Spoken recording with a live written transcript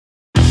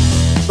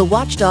the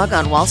Watchdog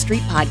on Wall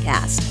Street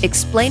podcast,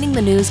 explaining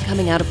the news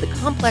coming out of the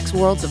complex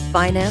worlds of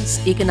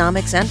finance,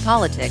 economics, and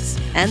politics,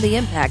 and the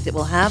impact it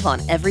will have on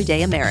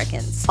everyday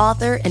Americans.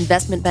 Author,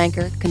 investment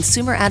banker,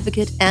 consumer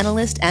advocate,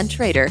 analyst, and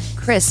trader,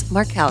 Chris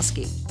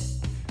Markowski.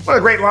 One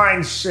of the great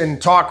lines in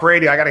talk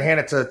radio, I got to hand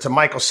it to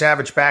Michael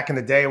Savage back in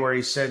the day, where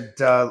he said,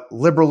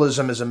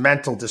 liberalism is a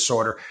mental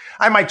disorder.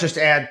 I might just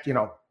add,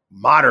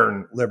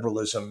 modern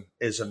liberalism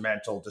is a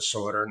mental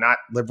disorder, not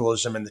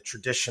liberalism in the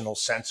traditional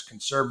sense,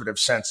 conservative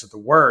sense of the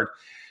word.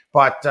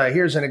 But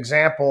here's an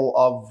example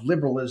of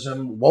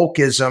liberalism,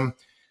 wokeism,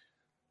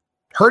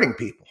 hurting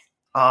people.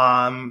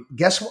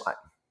 Guess what?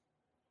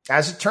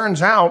 As it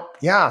turns out,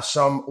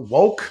 some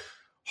woke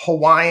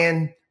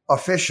Hawaiian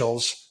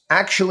officials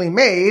actually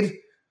made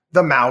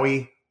the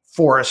Maui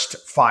forest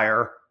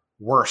fire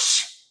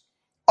worse.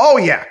 Oh,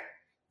 yeah.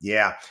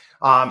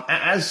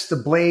 As the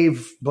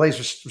blaze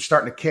was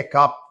starting to kick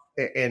up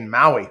in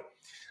Maui,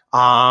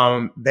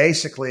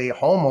 basically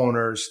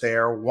homeowners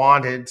there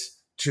wanted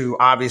to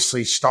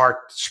obviously start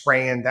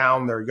spraying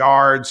down their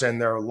yards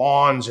and their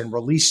lawns and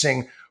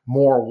releasing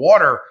more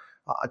water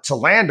to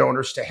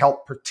landowners to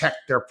help protect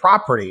their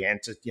property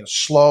and to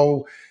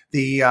slow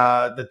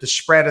the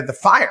spread of the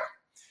fire.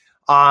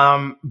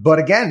 But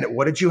again,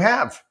 what did you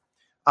have?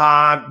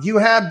 You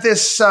had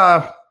this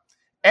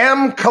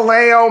M.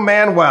 Kaleo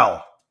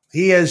Manuel.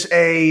 He is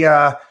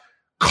a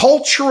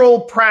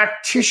cultural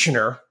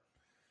practitioner,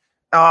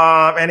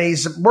 and he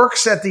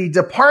works at the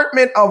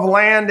Department of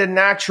Land and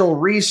Natural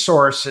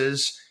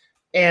Resources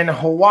in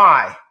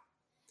Hawaii.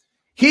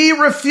 He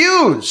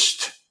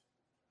refused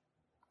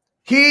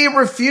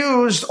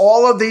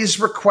all of these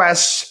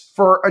requests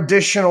for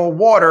additional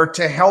water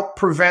to help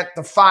prevent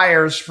the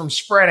fires from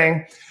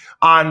spreading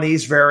on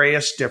these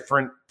various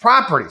different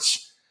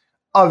properties.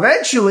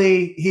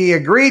 Eventually, he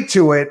agreed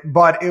to it,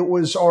 but it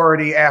was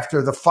already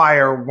after the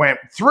fire went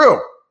through.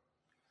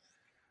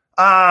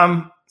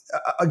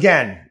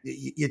 Again,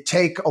 you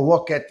take a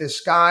look at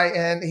this guy,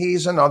 and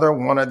he's another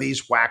one of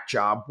these whack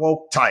job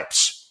woke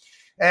types.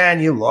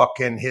 And you look,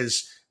 and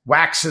his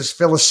waxes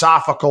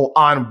philosophical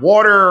on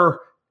water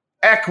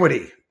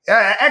equity.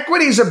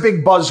 Equity is a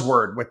big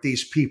buzzword with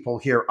these people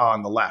here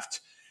on the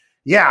left.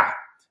 Yeah,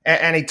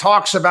 and he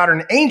talks about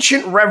an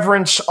ancient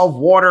reverence of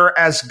water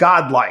as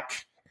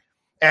godlike.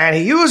 And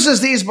he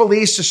uses these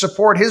beliefs to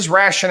support his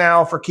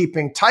rationale for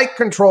keeping tight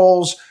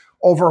controls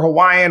over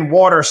Hawaiian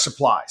water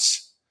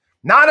supplies,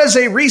 not as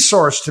a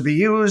resource to be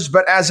used,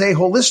 but as a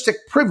holistic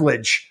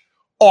privilege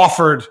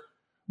offered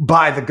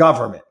by the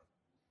government.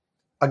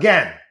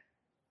 Again,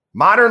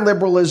 modern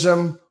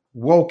liberalism,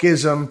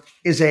 wokeism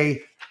is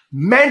a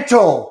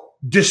mental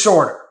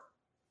disorder.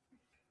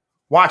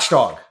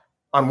 Watchdog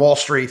on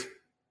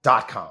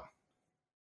wallstreet.com.